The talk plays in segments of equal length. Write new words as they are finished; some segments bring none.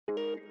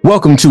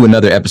Welcome to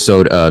another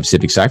episode of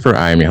Civic Cypher.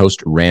 I am your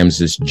host,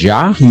 Ramses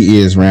Ja. He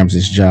is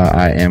Ramses Ja.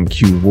 I am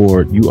Q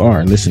Ward. You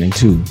are listening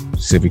to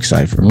Civic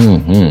Cypher.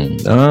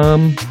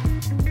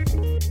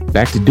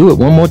 Back to do it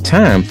one more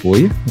time for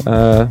you.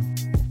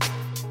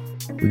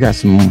 We got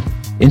some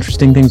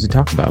interesting things to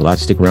talk about. A lot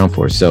to stick around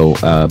for. So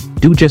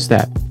do just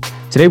that.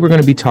 Today we're going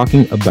to be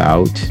talking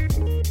about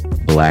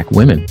Black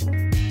women,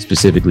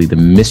 specifically the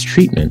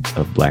mistreatment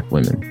of Black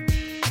women,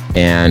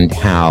 and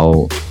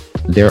how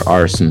there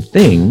are some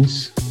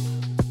things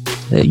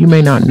that you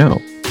may not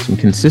know, some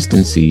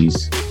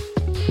consistencies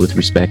with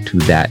respect to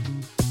that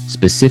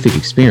specific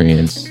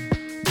experience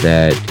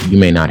that you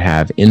may not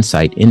have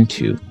insight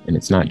into. And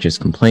it's not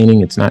just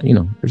complaining. It's not,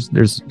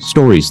 there's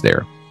stories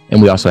there.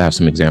 And we also have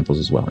some examples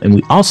as well. And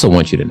we also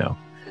want you to know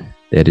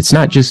that it's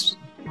not just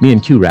me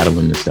and Q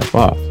rattling this stuff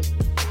off.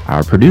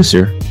 Our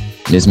producer,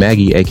 Ms.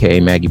 Maggie, aka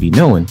Maggie B.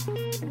 Nolan,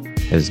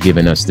 has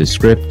given us this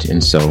script.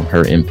 And so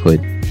her input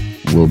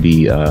will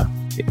be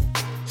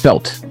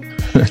felt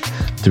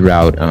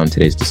throughout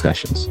today's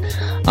discussions.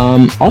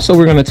 Also,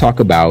 we're going to talk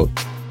about,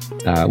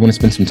 I want to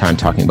spend some time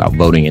talking about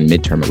voting in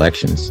midterm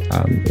elections.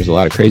 There's a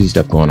lot of crazy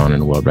stuff going on in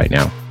the world right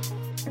now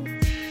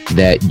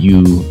that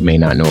you may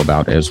not know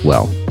about as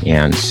well.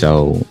 And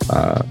so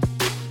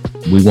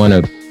we want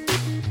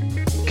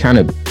to kind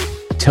of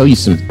tell you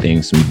some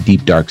things, some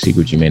deep, dark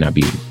secrets you may not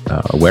be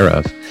aware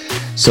of,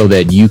 so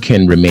that you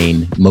can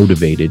remain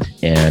motivated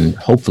and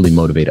hopefully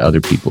motivate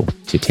other people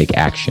to take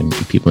action.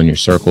 People in your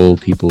circle,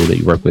 people that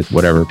you work with,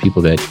 whatever,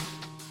 people that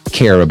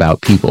care about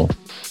people,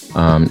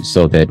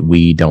 so that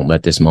we don't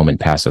let this moment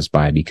pass us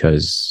by,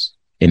 because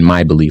in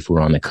my belief, we're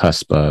on the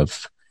cusp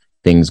of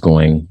things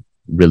going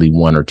really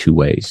one or two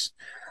ways.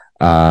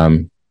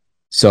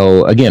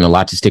 So again, a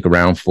lot to stick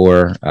around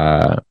for.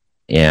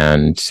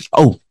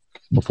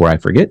 Before I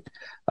forget,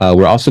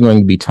 we're also going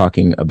to be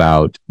talking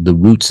about the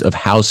roots of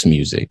house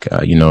music.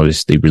 You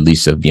notice the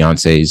release of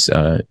Beyonce's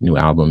new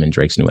album and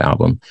Drake's new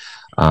album.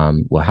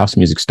 Well, house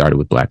music started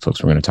with Black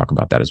folks. We're going to talk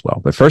about that as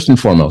well. But first and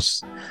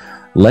foremost,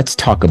 let's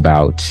talk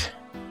about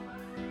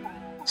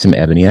some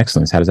Ebony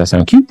Excellence. How does that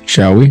sound? Cute?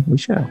 Shall we? We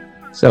shall.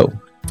 So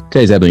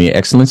today's Ebony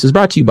Excellence is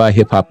brought to you by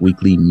Hip Hop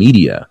Weekly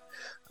Media.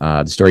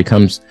 The story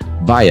comes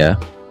via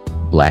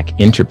Black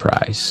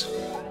Enterprise.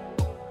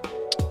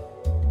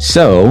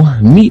 So,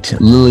 meet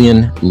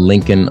Lillian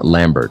Lincoln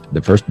Lambert,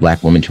 the first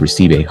Black woman to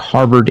receive a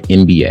Harvard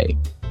MBA.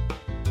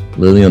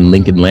 Lillian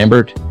Lincoln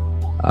Lambert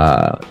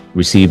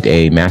received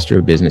a Master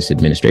of Business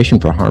Administration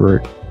from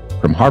Harvard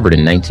in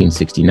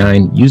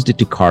 1969, used it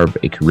to carve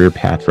a career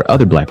path for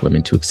other Black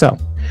women to excel.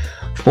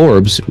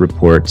 Forbes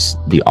reports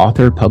the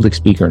author, public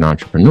speaker, and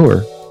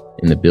entrepreneur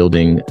in the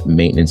building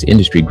maintenance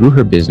industry grew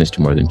her business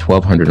to more than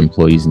 1,200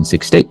 employees in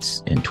 6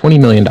 states and $20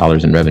 million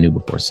in revenue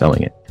before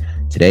selling it.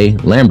 Today,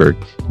 Lambert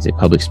is a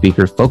public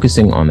speaker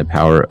focusing on the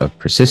power of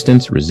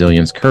persistence,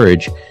 resilience,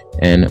 courage,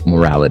 and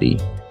morality,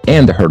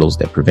 and the hurdles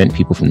that prevent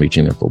people from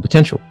reaching their full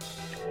potential.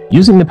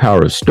 Using the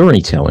power of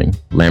storytelling,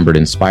 Lambert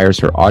inspires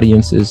her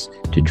audiences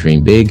to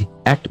dream big,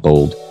 act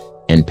bold,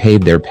 and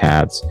pave their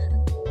paths.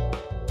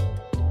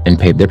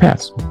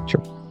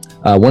 Sure.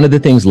 One of the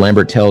things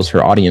Lambert tells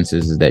her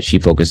audiences is that she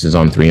focuses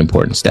on 3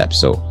 important steps.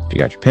 So if you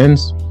got your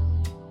pens,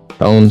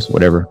 phones,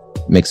 whatever,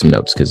 make some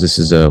notes, because this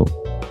is an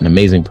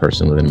amazing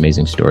person with an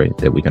amazing story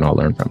that we can all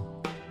learn from.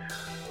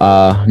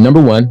 Number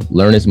 1,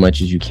 learn as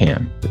much as you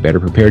can. The better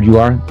prepared you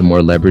are, the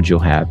more leverage you'll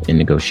have in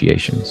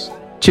negotiations.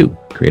 2,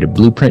 create a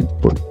blueprint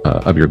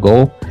of your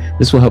goal.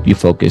 This will help you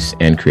focus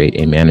and create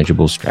a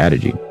manageable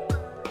strategy.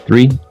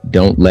 3,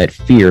 don't let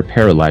fear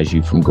paralyze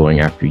you from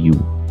going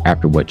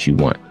after what you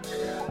want.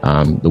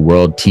 The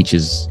world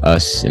teaches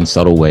us in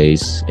subtle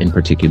ways, in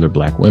particular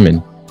Black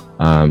women,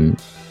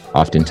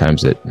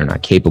 oftentimes that they're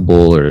not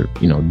capable, or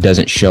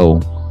doesn't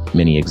show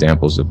many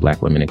examples of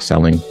Black women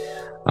excelling.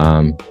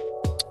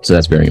 So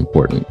that's very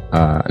important.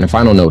 And a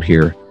final note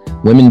here,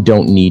 women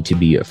don't need to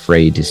be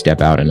afraid to step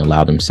out and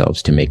allow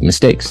themselves to make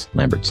mistakes,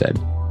 Lambert said.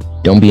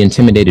 Don't be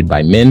intimidated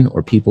by men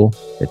or people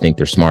that think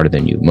they're smarter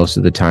than you. Most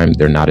of the time,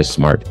 they're not as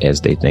smart as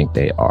they think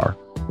they are.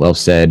 Well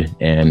said,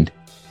 and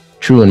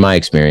true in my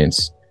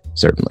experience,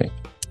 certainly.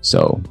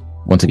 So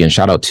once again,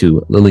 shout out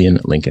to Lillian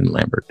Lincoln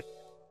Lambert,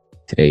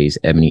 today's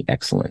Ebony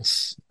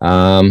Excellence.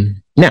 Now,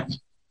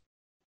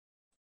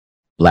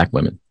 Black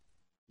women,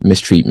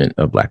 mistreatment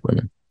of Black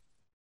women.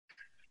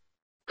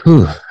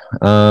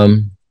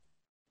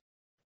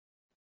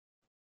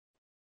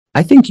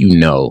 I think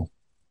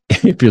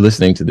if you're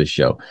listening to this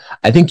show,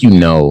 I think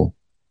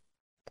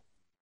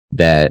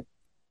that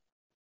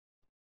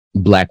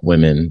Black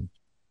women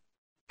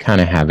kind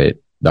of have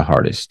it the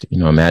hardest.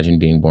 Imagine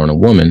being born a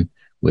woman,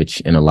 which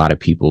in a lot of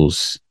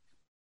people's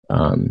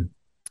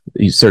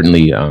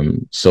certainly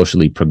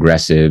socially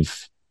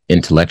progressive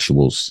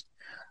intellectuals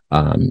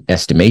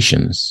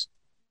estimations,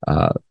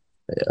 a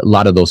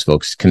lot of those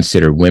folks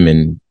consider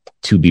women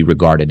to be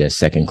regarded as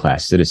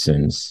second-class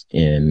citizens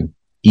in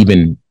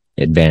even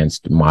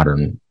advanced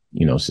modern,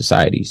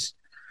 societies,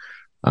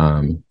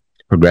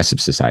 progressive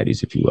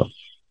societies, if you will.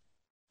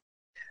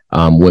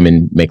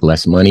 Women make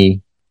less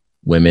money.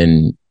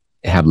 Women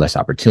have less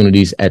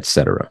opportunities,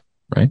 etc.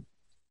 Right?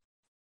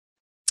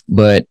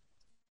 But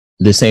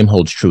the same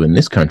holds true in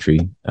this country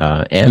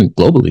and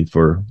globally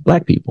for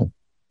Black people.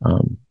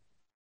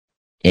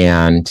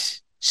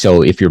 And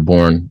so if you're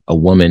born a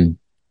woman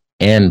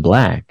and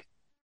Black,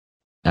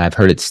 I've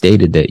heard it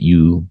stated that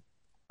you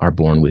are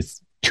born with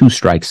 2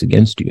 strikes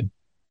against you,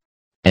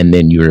 and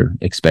then you're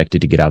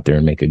expected to get out there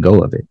and make a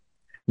go of it.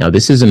 Now,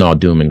 this isn't all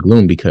doom and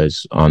gloom,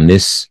 because on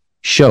this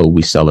show,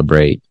 we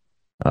celebrate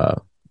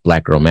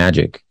Black girl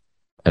magic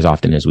as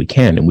often as we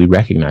can. And we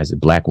recognize that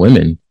Black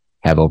women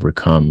have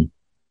overcome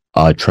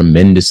a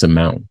tremendous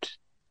amount,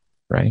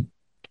 right?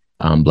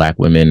 Black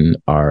women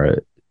are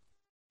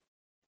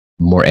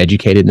more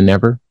educated than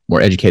ever,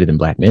 more educated than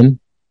Black men.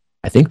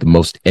 I think the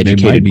most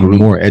educated group,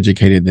 more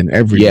educated than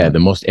everyone. Yeah, the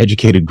most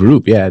educated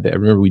group. Yeah, I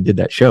remember we did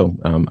that show.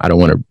 I don't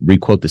want to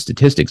requote the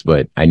statistics,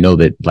 but I know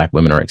that Black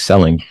women are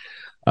excelling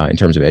in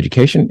terms of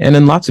education and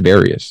in lots of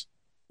areas.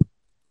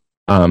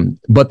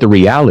 But the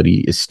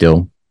reality is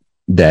still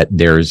that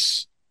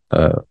there's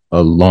a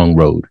long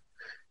road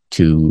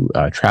to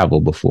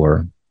travel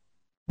before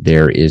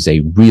there is a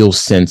real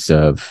sense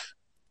of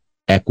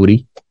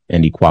equity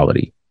and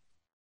equality.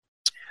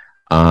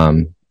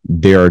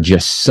 There are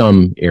just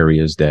some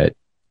areas that,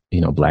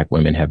 Black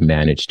women have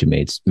managed to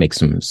make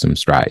some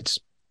strides.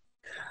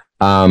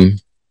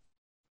 And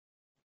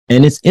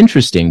it's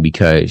interesting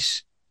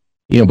because,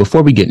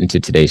 before we get into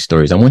today's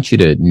stories, I want you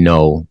to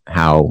know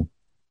how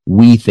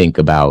we think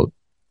about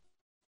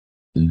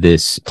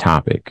this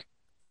topic.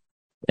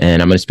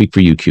 And I'm going to speak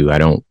for you, Q. I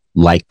don't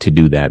like to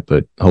do that,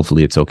 but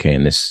hopefully it's okay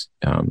in this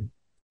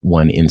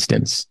one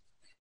instance.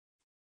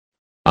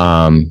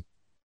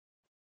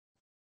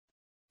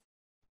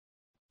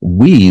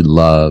 We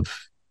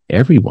love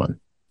everyone.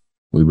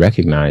 We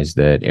recognize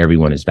that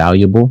everyone is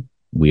valuable.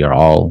 We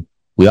all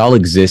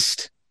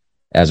exist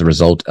as a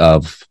result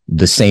of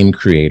the same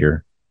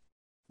creator,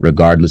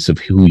 regardless of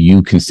who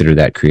you consider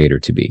that creator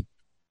to be.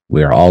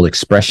 We are all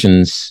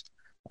expressions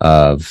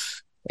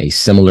of a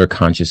similar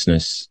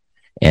consciousness,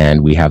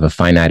 and we have a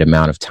finite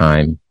amount of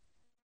time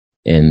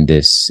in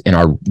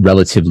our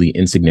relatively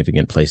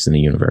insignificant place in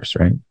the universe,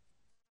 right?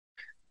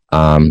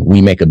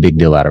 We make a big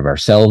deal out of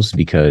ourselves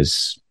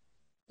because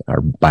our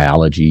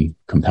biology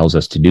compels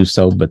us to do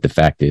so. But the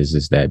fact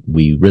is that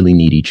we really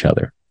need each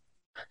other.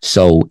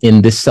 So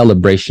in this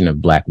celebration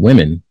of Black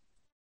women,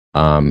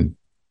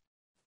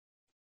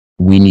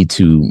 we need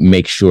to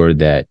make sure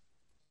that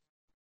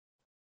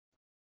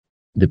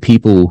the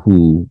people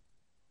who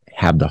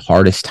have the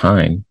hardest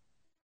time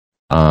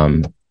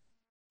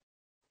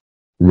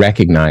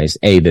recognize,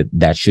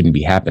 that shouldn't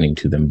be happening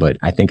to them. But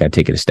I think I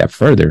take it a step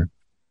further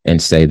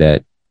and say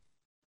that,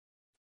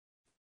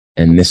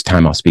 and this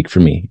time I'll speak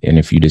for me, and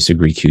if you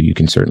disagree, Q, you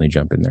can certainly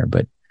jump in there.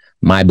 But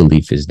my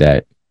belief is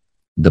that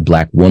the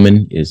Black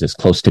woman is as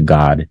close to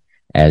God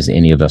as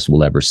any of us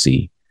will ever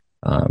see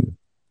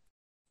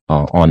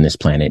on this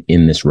planet,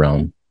 in this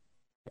realm,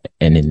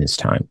 and in this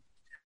time.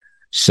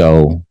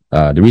 So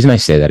the reason I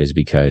say that is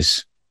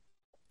because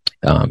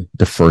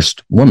the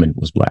first woman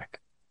was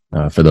Black.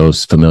 For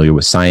those familiar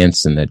with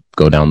science and that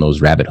go down those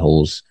rabbit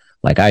holes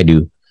like I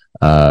do,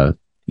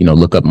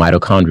 look up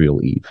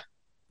mitochondrial Eve,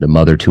 the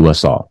mother to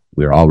us all.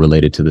 We're all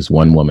related to this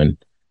one woman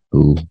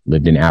who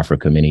lived in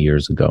Africa many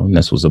years ago, and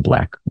this was a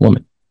Black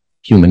woman,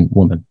 human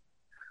woman.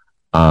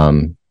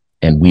 And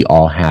we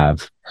all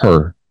have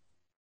her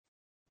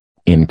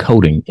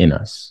encoding in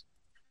us.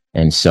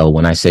 And so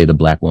when I say the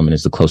Black woman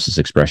is the closest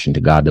expression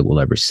to God that we'll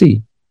ever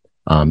see,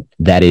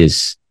 that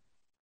is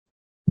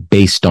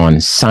based on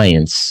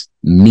science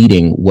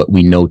meeting what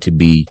we know to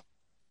be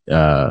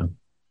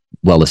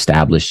well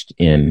established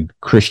in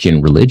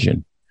Christian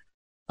religion,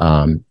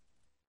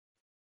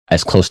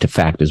 as close to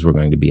fact as we're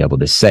going to be able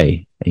to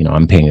say.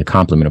 I'm paying a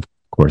compliment, of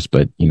course,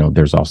 but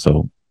there's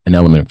also an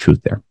element of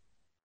truth there.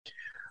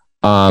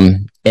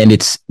 And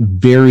it's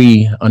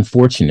very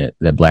unfortunate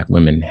that Black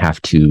women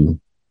have to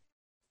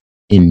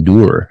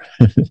endure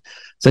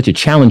such a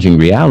challenging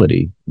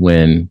reality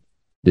when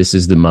this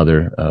is the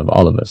mother of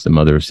all of us, the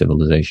mother of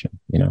civilization.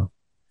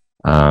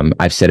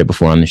 I've said it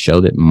before on the show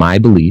that my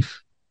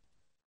belief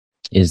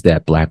is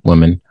that Black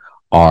women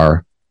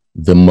are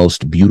the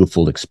most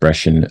beautiful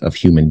expression of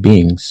human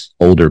beings,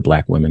 older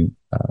Black women.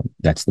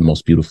 That's the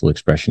most beautiful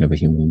expression of a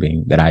human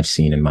being that I've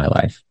seen in my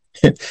life.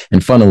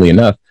 And funnily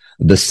enough,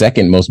 the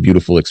second most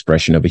beautiful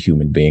expression of a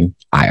human being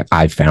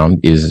I've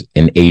found is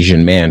an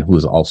Asian man who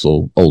is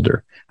also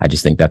older. I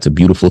just think that's a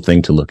beautiful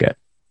thing to look at,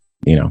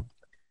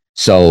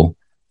 So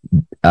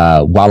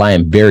while I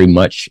am very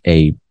much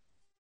an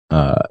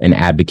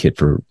advocate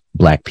for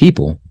Black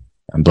people,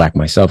 I'm Black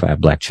myself, I have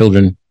Black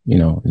children,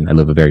 and I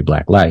live a very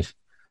Black life.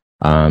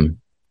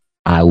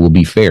 I will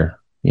be fair.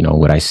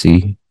 What I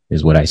see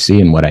is what I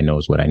see, and what I know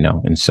is what I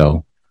know. And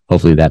so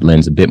hopefully that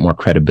lends a bit more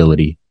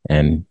credibility,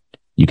 and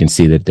you can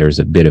see that there's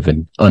a bit of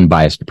an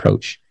unbiased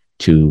approach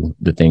to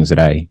the things that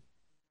I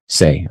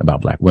say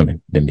about Black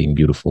women, them being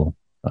beautiful,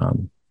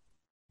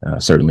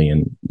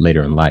 certainly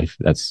later in life.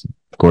 That's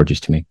gorgeous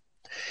to me.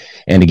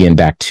 And again,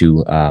 back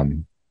to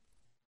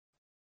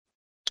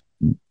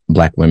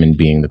Black women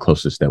being the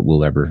closest that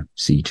we'll ever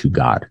see to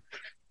God.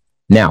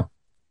 Now,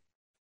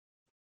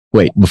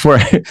 wait, before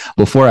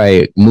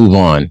I move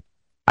on,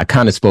 I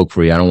kind of spoke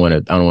for you. I don't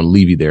want to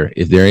leave you there.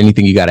 Is there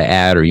anything you got to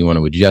add, or you want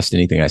to adjust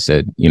anything I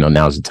said?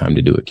 Now's the time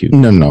to do it, Q.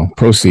 No.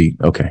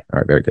 Proceed. Okay. All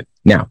right. Very good.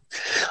 Now,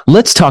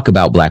 let's talk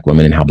about Black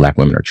women and how Black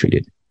women are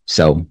treated.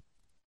 So,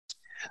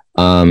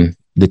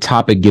 the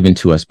topic given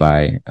to us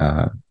by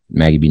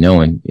Maggie B.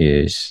 Nolan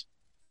is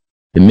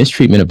the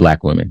mistreatment of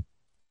Black women.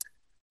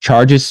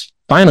 Charges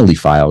finally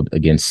filed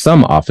against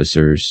some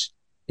officers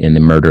in the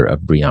murder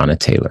of Breonna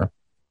Taylor.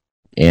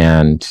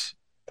 And,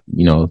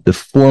 the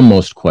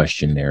foremost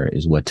question there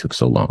is what took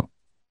so long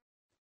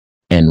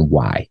and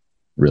why,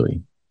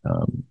 really.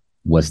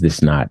 Was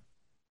this not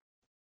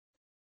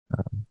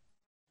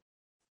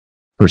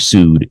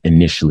pursued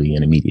initially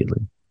and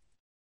immediately?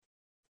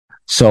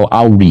 So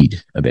I'll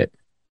read a bit.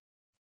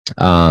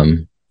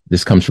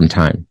 This comes from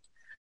Time.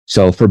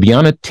 So for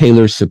Breonna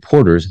Taylor's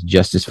supporters,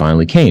 justice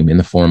finally came in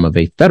the form of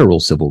a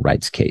federal civil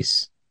rights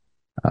case.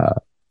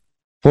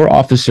 4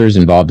 officers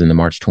involved in the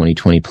March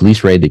 2020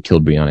 police raid that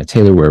killed Breonna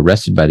Taylor were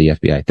arrested by the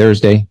FBI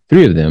Thursday.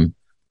 3 of them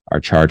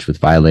are charged with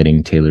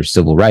violating Taylor's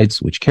civil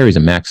rights, which carries a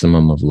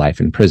maximum of life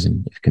in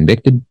prison. If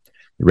convicted,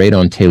 the raid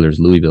on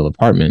Taylor's Louisville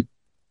apartment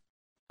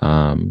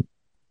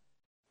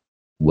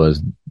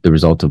was the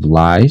result of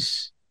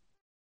lies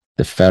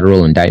the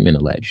federal indictment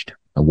alleged.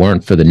 A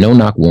warrant for the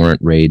no-knock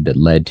warrant raid that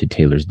led to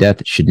Taylor's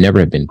death should never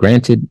have been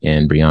granted,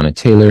 and Breonna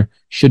Taylor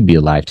should be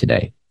alive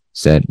today,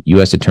 said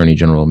U.S. Attorney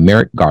General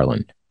Merrick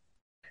Garland.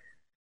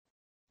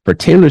 For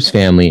Taylor's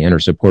family and her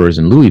supporters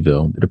in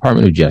Louisville, the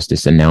Department of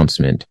Justice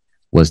announcement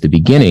was the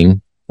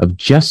beginning of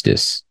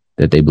justice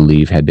that they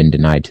believe had been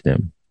denied to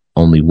them.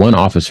 Only one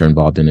officer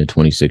involved in a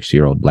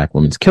 26-year-old Black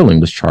woman's killing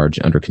was charged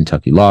under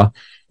Kentucky law,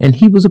 and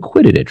he was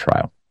acquitted at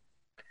trial.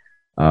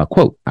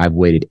 Quote, I've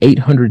waited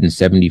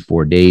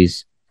 874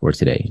 days for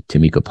today,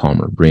 Tamika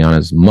Palmer,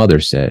 Breonna's mother,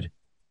 said.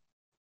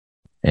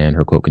 And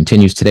her quote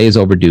continues, today is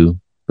overdue,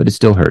 but it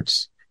still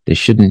hurts. They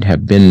shouldn't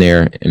have been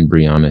there, and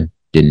Breonna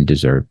didn't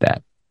deserve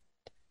that.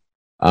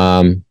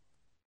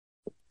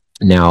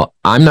 Now,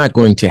 I'm not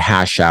going to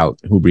hash out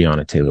who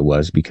Breonna Taylor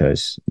was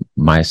because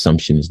my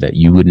assumption is that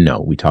you would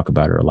know. We talk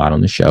about her a lot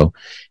on the show.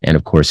 And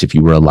of course, if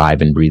you were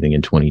alive and breathing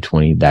in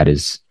 2020, that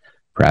is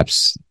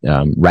perhaps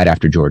right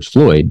after George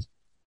Floyd,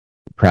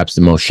 perhaps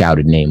the most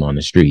shouted name on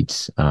the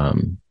streets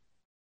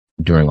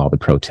during all the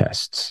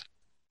protests.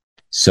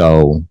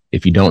 So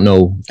if you don't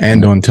know.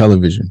 And on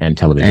television. And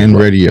television. And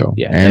radio.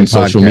 Yeah. And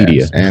social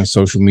media. And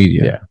social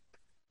media.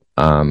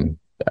 Yeah.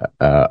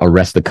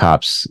 Arrest the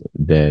cops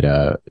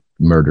that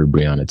murdered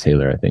Breonna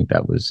Taylor. I think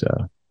that was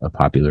a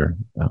popular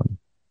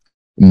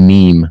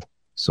meme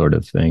sort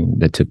of thing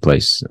that took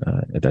place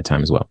at that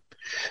time as well.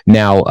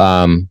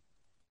 Now,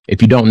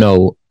 if you don't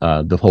know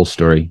the whole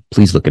story,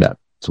 please look it up.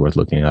 It's worth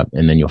looking up.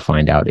 And then you'll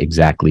find out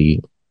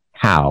exactly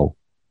how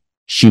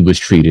she was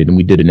treated. And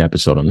we did an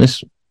episode on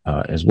this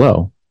as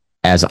well,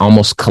 as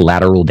almost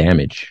collateral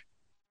damage.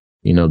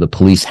 The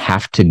police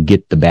have to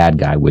get the bad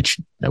guy, which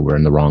we're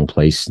in the wrong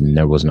place and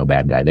there was no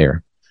bad guy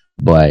there.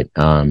 But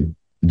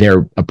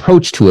their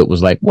approach to it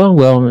was like,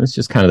 well, it's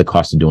just kind of the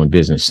cost of doing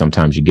business.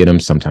 Sometimes you get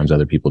them, sometimes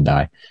other people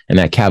die. And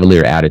that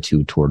cavalier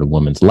attitude toward a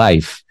woman's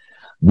life,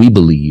 we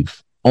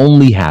believe,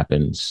 only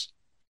happens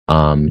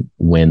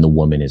when the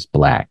woman is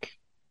Black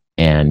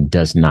and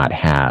does not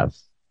have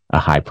a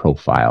high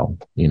profile,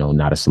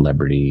 not a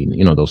celebrity,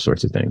 those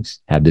sorts of things.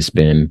 Had this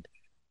been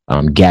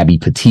Gabby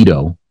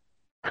Petito,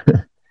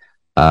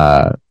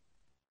 and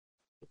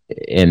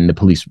the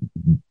police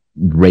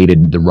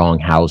raided the wrong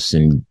house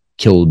and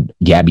killed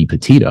Gabby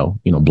Petito,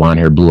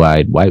 blonde-haired,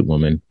 blue-eyed white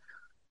woman,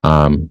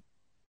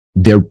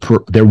 there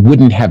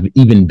wouldn't have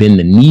even been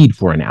the need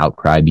for an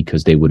outcry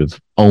because they would have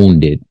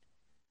owned it.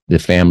 The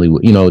family,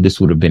 this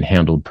would have been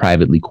handled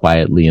privately,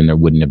 quietly, and there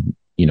wouldn't have,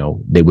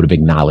 they would have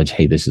acknowledged,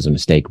 hey, this is a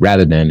mistake,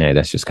 rather than, hey,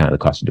 that's just kind of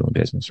the cost of doing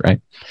business,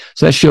 right?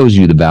 So that shows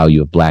you the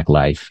value of Black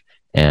life.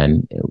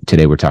 And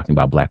today we're talking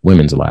about Black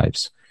women's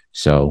lives.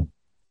 So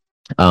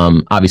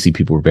obviously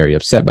people were very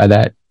upset by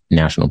that.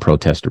 National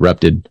protest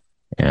erupted,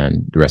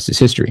 and the rest is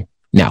history.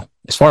 Now,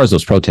 as far as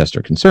those protests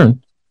are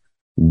concerned,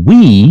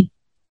 we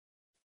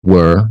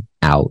were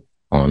out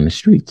on the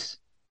streets,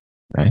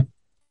 right?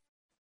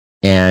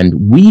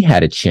 And we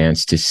had a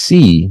chance to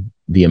see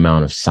the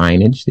amount of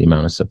signage, the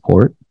amount of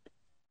support.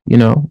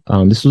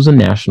 This was a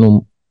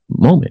national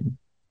moment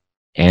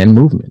and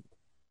movement.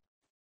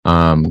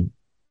 And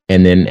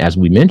then, as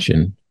we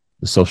mentioned,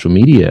 the social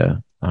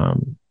media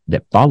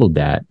that followed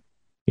that.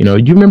 Do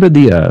you remember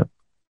the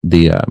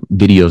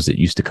videos that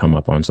used to come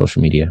up on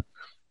social media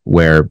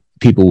where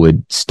people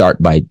would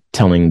start by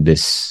telling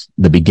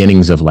the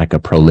beginnings of like a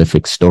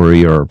prolific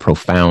story or a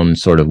profound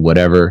sort of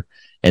whatever,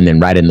 and then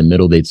right in the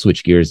middle they'd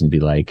switch gears and be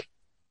like,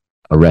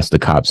 arrest the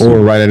cops,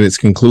 or right at its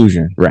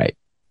conclusion, right?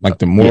 Like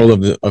the moral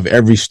of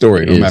every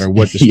story, no matter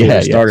what the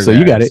story started. So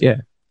you got it,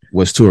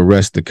 was to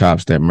arrest the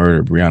cops that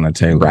murdered Breonna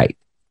Taylor, right?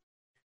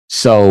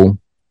 So,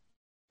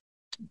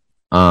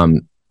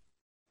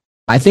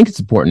 I think it's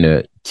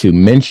important to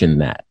mention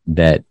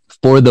that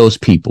for those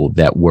people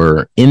that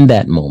were in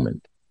that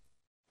moment,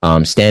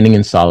 standing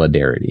in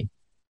solidarity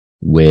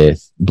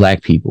with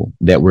Black people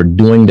that were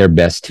doing their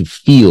best to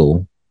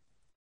feel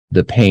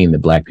the pain that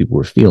Black people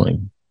were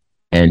feeling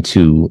and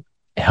to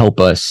help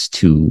us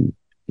to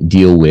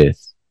deal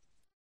with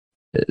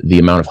the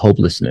amount of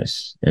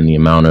hopelessness and the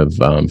amount of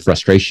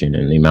frustration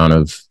and the amount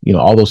of,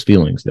 all those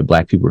feelings that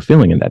Black people were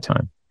feeling in that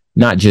time,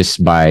 not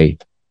just by,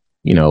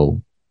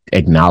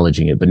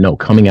 acknowledging it, but no,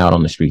 coming out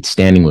on the street,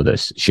 standing with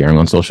us, sharing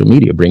on social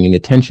media, bringing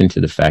attention to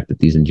the fact that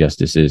these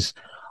injustices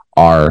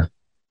are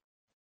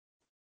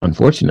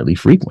unfortunately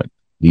frequent.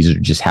 These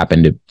just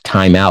happened to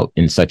time out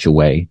in such a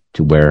way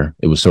to where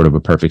it was sort of a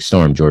perfect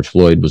storm. George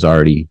Floyd was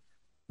already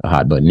a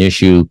hot button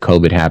issue.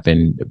 COVID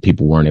happened.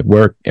 People weren't at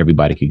work.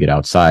 Everybody could get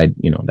outside,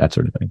 that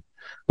sort of thing.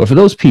 But for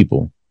those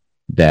people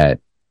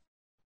that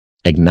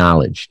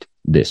acknowledged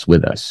this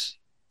with us,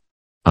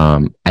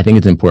 I think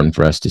it's important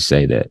for us to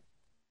say that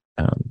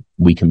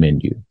we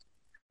commend you.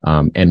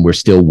 And we're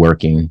still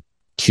working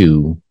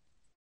to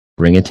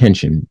bring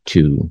attention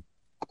to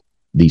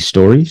these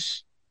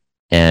stories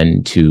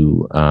and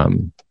to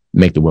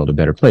make the world a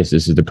better place.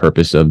 This is the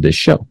purpose of this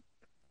show.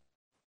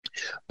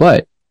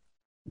 But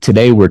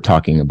today we're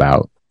talking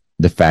about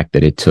the fact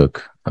that it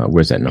took,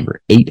 where's that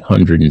number?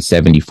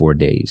 874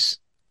 days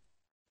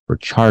for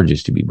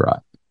charges to be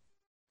brought.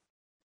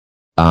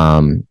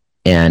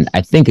 And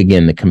I think,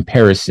 again, the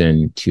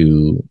comparison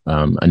to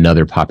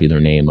another popular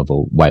name of a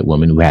white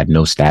woman who had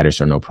no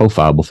status or no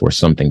profile before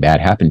something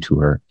bad happened to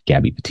her,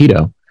 Gabby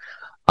Petito.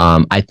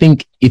 I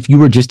think if you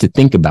were just to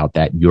think about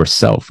that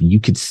yourself, you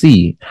could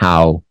see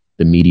how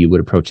the media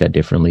would approach that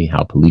differently,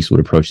 how police would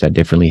approach that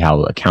differently,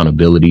 how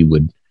accountability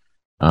would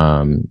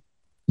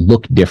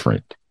look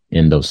different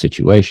in those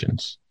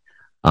situations.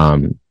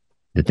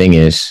 The thing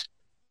is,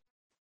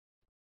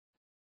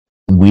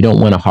 we don't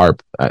want to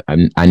harp.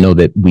 I know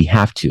that we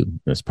have to.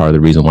 That's part of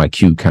the reason why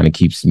Q kind of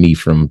keeps me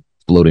from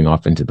floating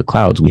off into the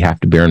clouds. We have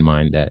to bear in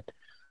mind that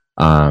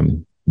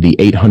the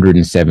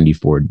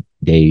 874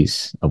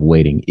 days of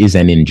waiting is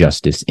an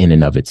injustice in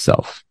and of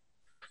itself.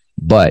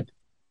 But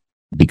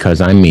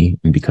because I'm me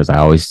and because I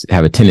always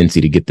have a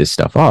tendency to get this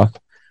stuff off,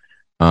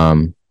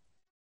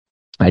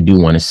 I do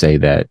want to say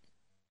that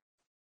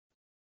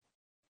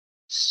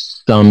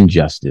some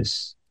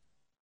justice,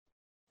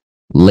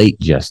 late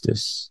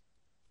justice,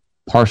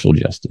 partial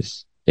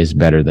justice is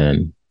better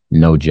than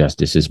no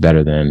justice, is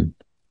better than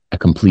a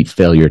complete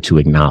failure to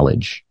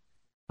acknowledge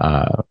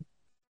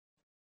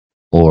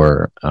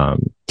or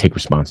take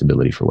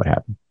responsibility for what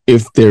happened.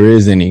 If there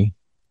is any,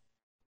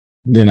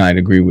 then I'd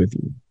agree with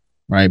you,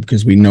 right?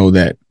 Because we know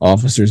that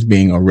officers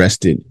being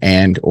arrested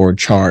and or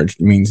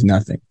charged means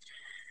nothing,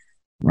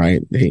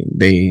 right?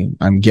 They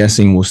I'm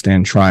guessing, will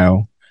stand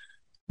trial.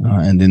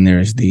 And then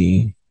there's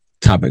the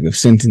topic of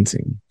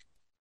sentencing,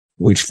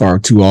 which far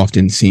too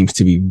often seems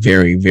to be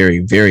very, very,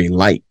 very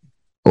light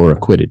or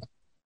acquitted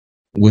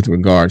with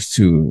regards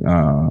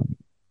to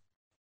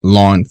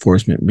law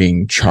enforcement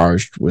being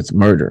charged with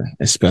murder,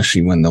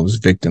 especially when those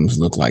victims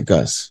look like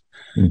us.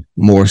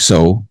 More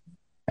so,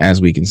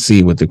 as we can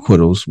see with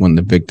acquittals, when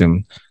the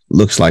victim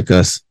looks like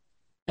us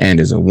and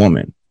is a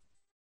woman.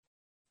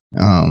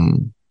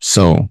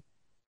 So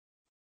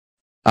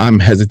I'm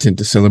hesitant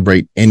to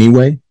celebrate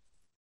anyway.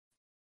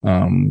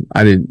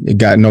 It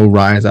got no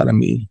rise out of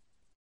me.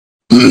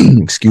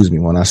 Excuse me,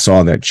 when I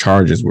saw that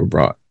charges were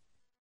brought.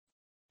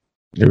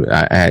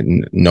 I had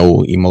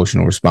no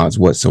emotional response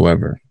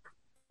whatsoever.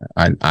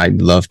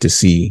 I'd love to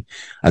see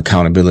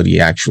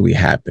accountability actually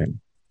happen.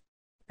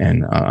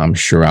 And I'm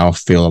sure I'll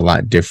feel a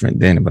lot different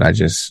then, but I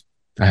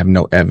have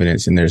no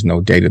evidence and there's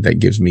no data that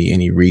gives me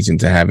any reason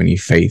to have any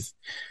faith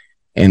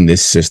in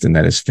this system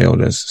that has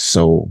failed us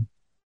so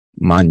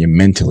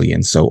monumentally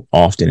and so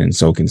often and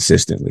so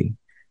consistently.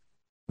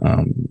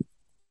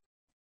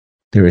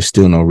 There is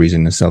still no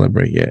reason to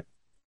celebrate yet.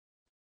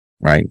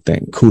 Right?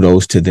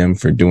 Kudos to them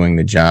for doing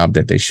the job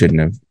that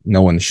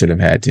no one should have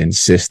had to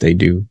insist they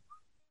do.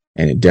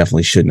 And it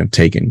definitely shouldn't have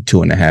taken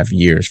 2.5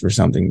 years for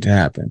something to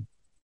happen.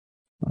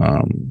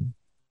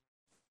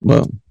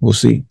 Well, we'll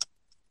see.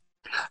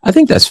 I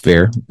think that's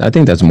fair. I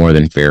think that's more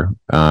than fair.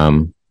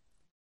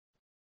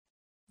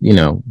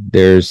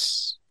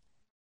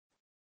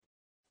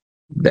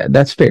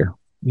 That's fair,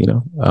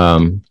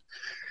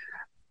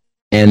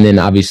 and then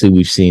obviously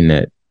we've seen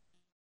that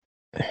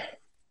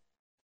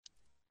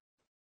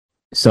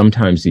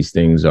sometimes these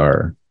things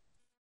are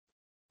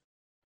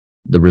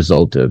the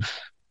result of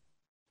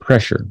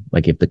pressure.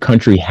 Like if the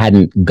country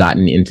hadn't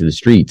gotten into the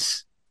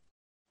streets,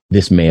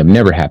 this may have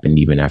never happened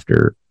even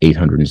after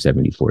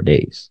 874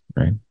 days,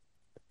 right?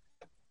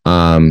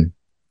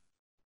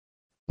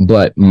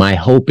 But my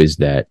hope is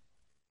that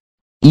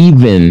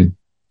even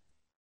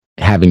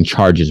having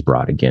charges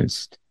brought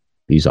against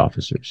these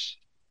officers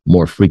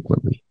more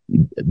frequently,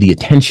 the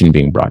attention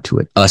being brought to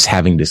it, us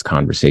having this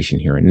conversation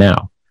here and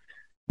now,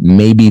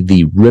 maybe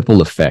the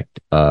ripple effect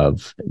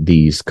of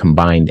these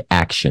combined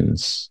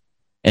actions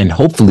and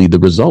hopefully the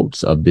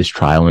results of this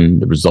trial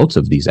and the results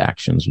of these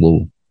actions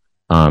will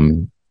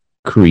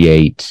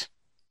create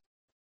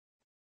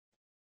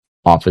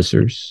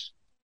officers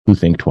who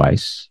think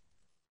twice.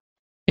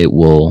 It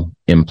will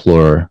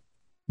implore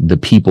the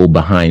people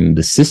behind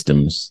the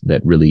systems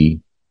that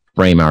really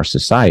frame our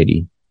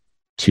society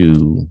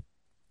to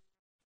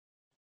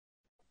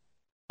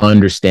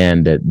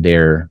understand that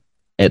there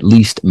at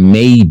least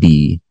may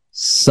be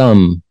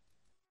some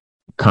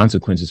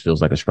consequences,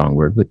 feels like a strong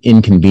word, but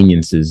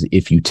inconveniences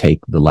if you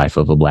take the life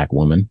of a Black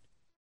woman.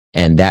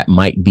 And that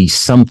might be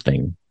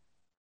something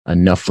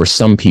enough for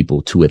some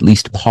people to at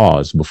least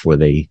pause before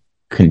they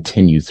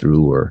continue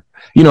through, or,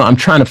 I'm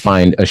trying to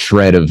find a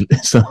shred of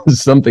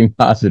something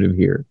positive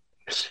here,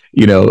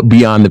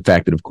 beyond the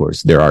fact that, of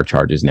course, there are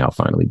charges now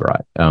finally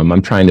brought.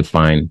 I'm trying to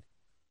find,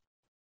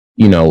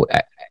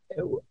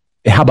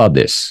 how about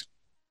this?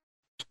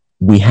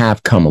 We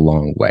have come a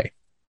long way.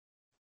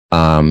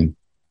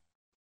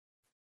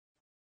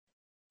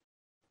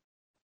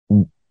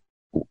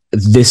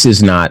 This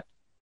is not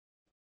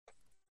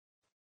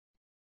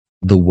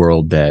the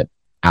world that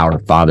our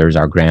fathers,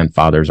 our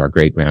grandfathers, our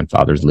great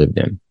grandfathers lived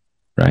in,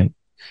 right?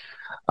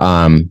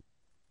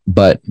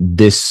 But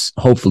this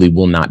hopefully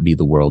will not be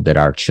the world that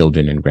our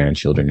children and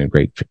grandchildren and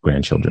great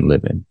grandchildren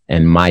live in.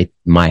 And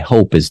my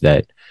hope is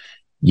that,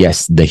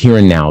 yes, the here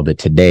and now, the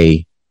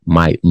today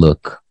might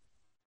look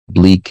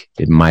bleak.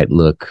 It might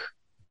look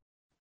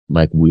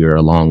like we're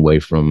a long way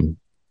from,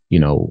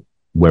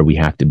 where we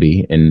have to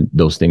be. And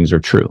those things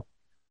are true.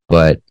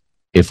 But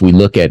if we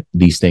look at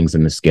these things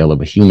in the scale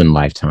of a human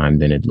lifetime,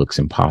 then it looks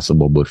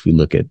impossible. But if we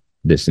look at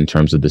this in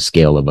terms of the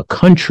scale of a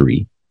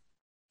country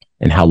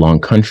and how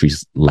long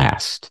countries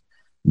last,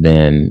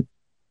 then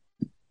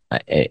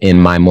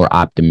in my more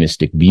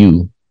optimistic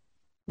view,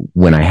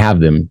 when I have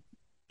them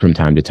from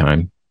time to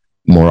time,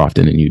 more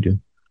often than you do,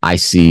 I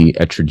see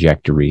a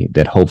trajectory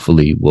that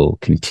hopefully will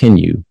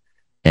continue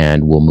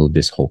and will move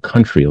this whole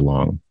country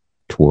along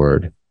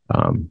toward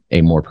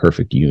a more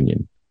perfect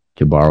union,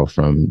 to borrow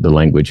from the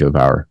language of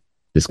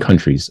this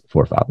country's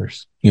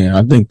forefathers. Yeah,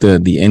 I think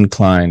the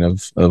incline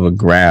of a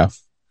graph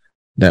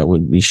that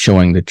would be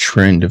showing the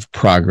trend of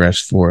progress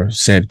for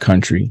said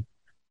country,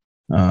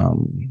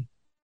 it'd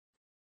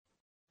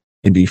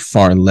be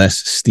far less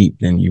steep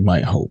than you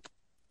might hope.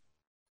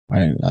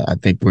 I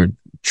think we're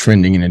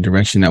trending in a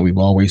direction that we've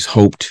always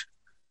hoped,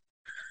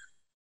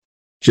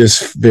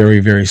 just very,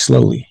 very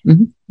slowly.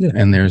 Mm-hmm. Yeah.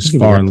 And there's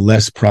far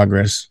less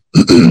progress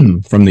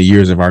from the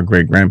years of our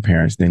great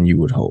grandparents than you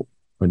would hope,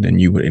 or than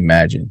you would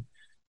imagine.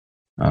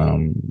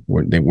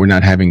 We're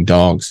not having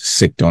dogs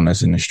sicked on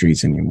us in the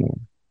streets anymore.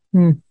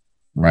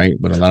 Right?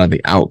 But a lot of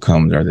the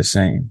outcomes are the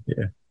same.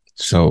 Yeah.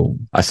 So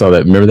I saw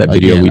that. Remember that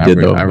video we did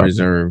though?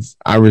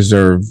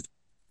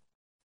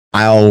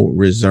 I'll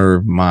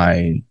reserve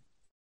my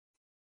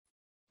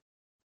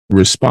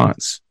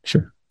response.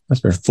 Sure. That's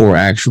fair. For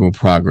actual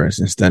progress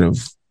instead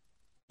of,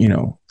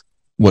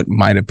 what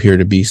might appear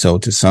to be so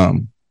to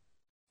some,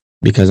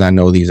 because I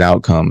know these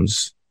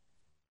outcomes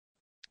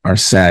are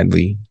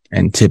sadly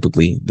and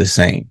typically the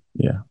same.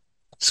 Yeah.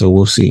 So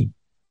we'll see.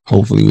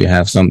 Hopefully we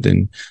have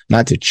something,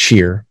 not to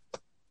cheer,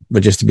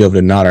 but just to be able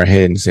to nod our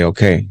head and say,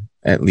 okay,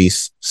 at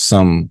least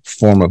some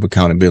form of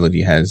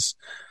accountability has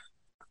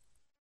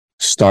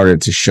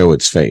started to show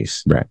its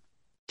face. Right.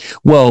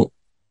 Well,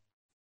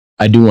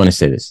 I do want to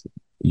say this.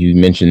 You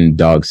mentioned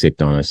dog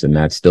sicked on us, and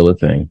that's still a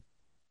thing.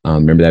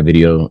 Remember that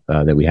video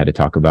that we had to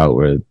talk about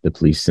where the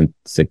police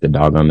sicked the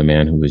dog on the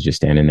man who was just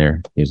standing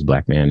there? He was a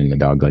Black man, and the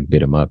dog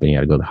bit him up, and he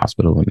had to go to the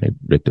hospital, and they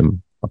ripped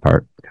him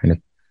apart, kind of.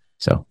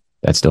 So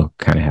that still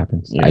kind of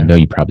happens. Yeah. I know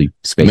you probably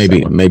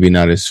spaced maybe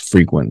not as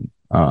frequent.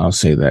 I'll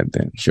say that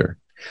then. Sure.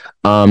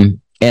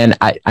 And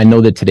I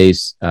know that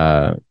today's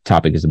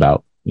topic is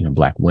about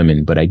Black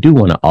women, but I do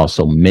want to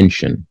also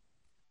mention,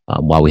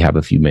 while we have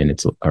a few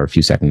minutes or a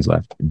few seconds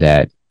left,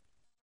 that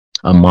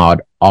Ahmaud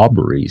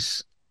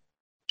Arbery's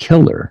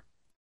killer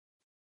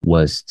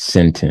was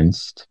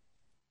sentenced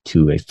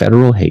to a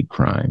federal hate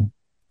crime,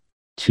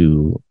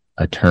 to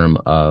a term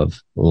of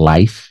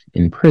life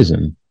in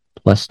prison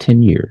plus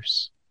 10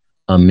 years,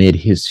 amid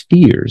his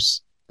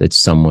fears that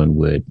someone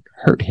would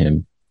hurt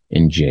him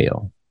in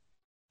jail.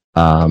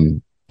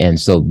 And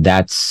so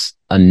that's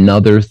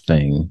another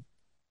thing.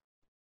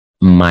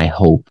 My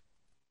hope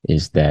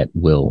is that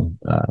the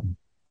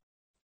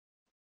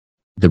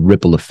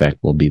ripple effect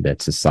will be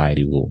that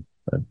society will,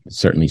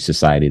 certainly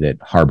society that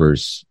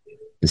harbors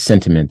the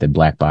sentiment that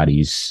Black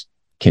bodies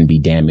can be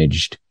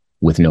damaged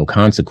with no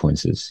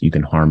consequences. You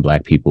can harm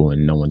Black people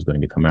and no one's going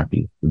to come after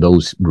you.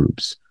 Those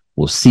groups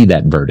will see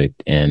that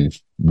verdict and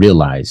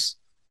realize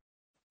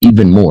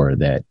even more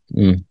that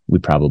we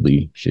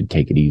probably should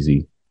take it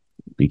easy,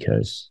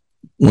 because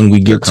when we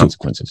get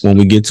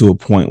to a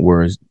point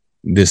where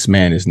this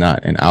man is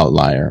not an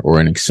outlier or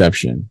an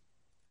exception,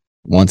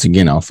 once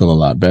again, I'll feel a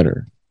lot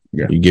better.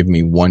 Yeah. You give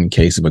me one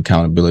case of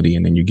accountability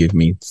and then you give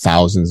me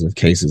thousands of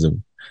cases of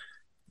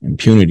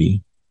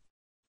impunity.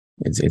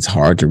 It's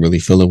hard to really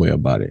feel a way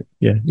about it.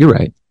 Yeah, you're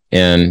right.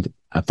 And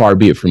far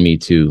be it from me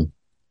to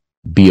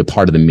be a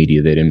part of the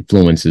media that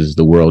influences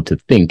the world to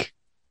think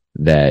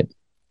that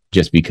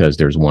just because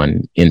there's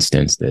one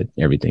instance that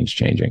everything's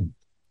changing.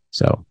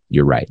 So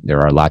you're right.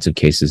 There are lots of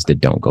cases that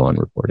don't go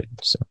unreported.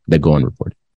 So that go unreported.